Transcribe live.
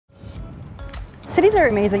Cities are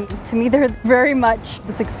amazing. To me, they're very much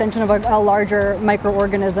this extension of a larger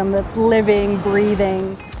microorganism that's living,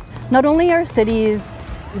 breathing. Not only are cities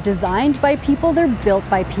designed by people, they're built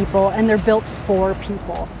by people, and they're built for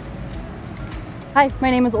people. Hi,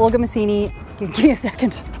 my name is Olga Messini. Give me a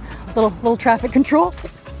second. Little traffic control.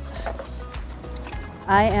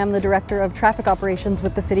 I am the Director of Traffic Operations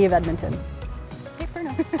with the City of Edmonton.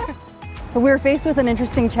 So we were faced with an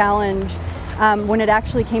interesting challenge when it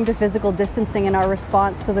actually came to physical distancing in our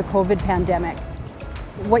response to the COVID pandemic.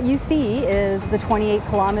 What you see is the 28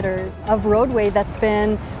 kilometers of roadway that's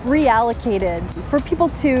been reallocated for people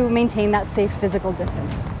to maintain that safe physical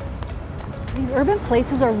distance. These urban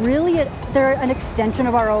places are really, they're an extension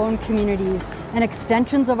of our own communities and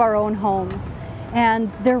extensions of our own homes,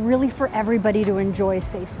 and they're really for everybody to enjoy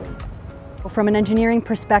safely. From an engineering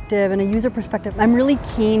perspective and a user perspective, I'm really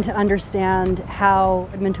keen to understand how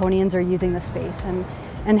Edmontonians are using the space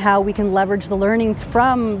and how we can leverage the learnings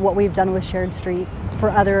from what we've done with shared streets for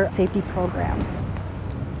other safety programs.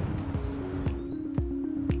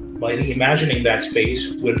 By reimagining that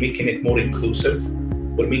space, we're making it more inclusive.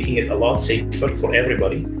 We're making it a lot safer for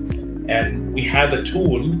everybody. And we have a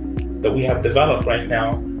tool that we have developed right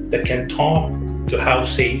now that can talk to how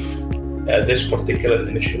safe this particular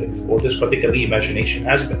initiative or this particular reimagination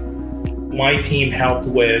has been. My team helped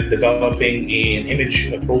with developing an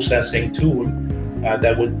image processing tool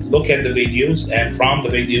that would look at the videos, and from the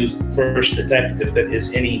videos first detect if there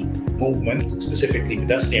is any movement, specifically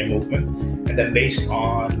pedestrian movement, and then based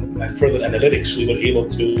on further analytics we were able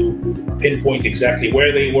to pinpoint exactly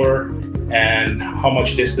where they were and how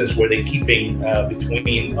much distance were they keeping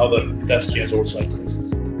between other pedestrians or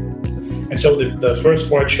cyclists. And so the first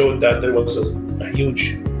part showed that there was a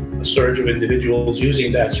huge surge of individuals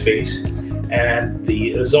using that space, and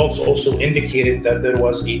the results also indicated that there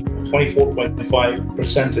was a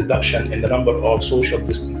 24.5% reduction in the number of social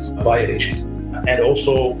distance violations, and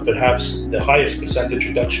also perhaps the highest percentage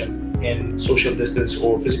reduction in social distance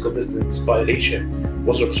or physical distance violation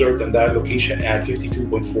was observed in that location at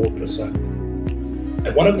 52.4%.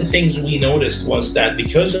 And one of the things we noticed was that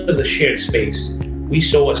because of the shared space, we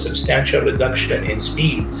saw a substantial reduction in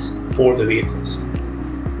speeds for the vehicles.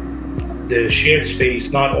 The shared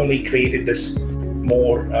space not only created this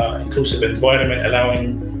more inclusive environment,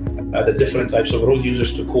 allowing the different types of road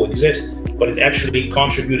users to coexist, but it actually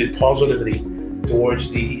contributed positively towards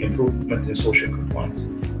the improvement in social compliance.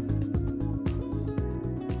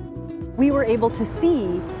 We were able to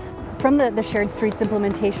see from the shared streets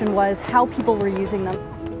implementation was how people were using them.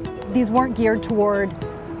 These weren't geared toward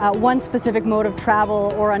one specific mode of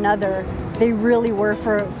travel or another. They really were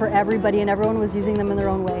for everybody, and everyone was using them in their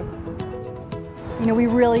own way. You know, we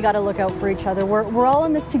really got to look out for each other. We're all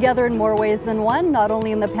in this together in more ways than one, not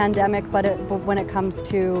only in the pandemic, but when it comes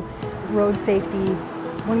to road safety.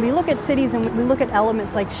 When we look at cities and we look at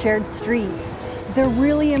elements like shared streets, they're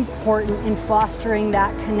really important in fostering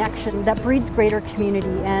that connection that breeds greater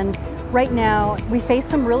community. And right now, we face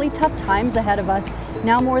some really tough times ahead of us.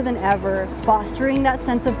 Now more than ever, fostering that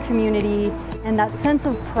sense of community and that sense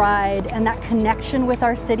of pride and that connection with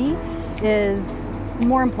our city is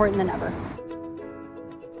more important than ever.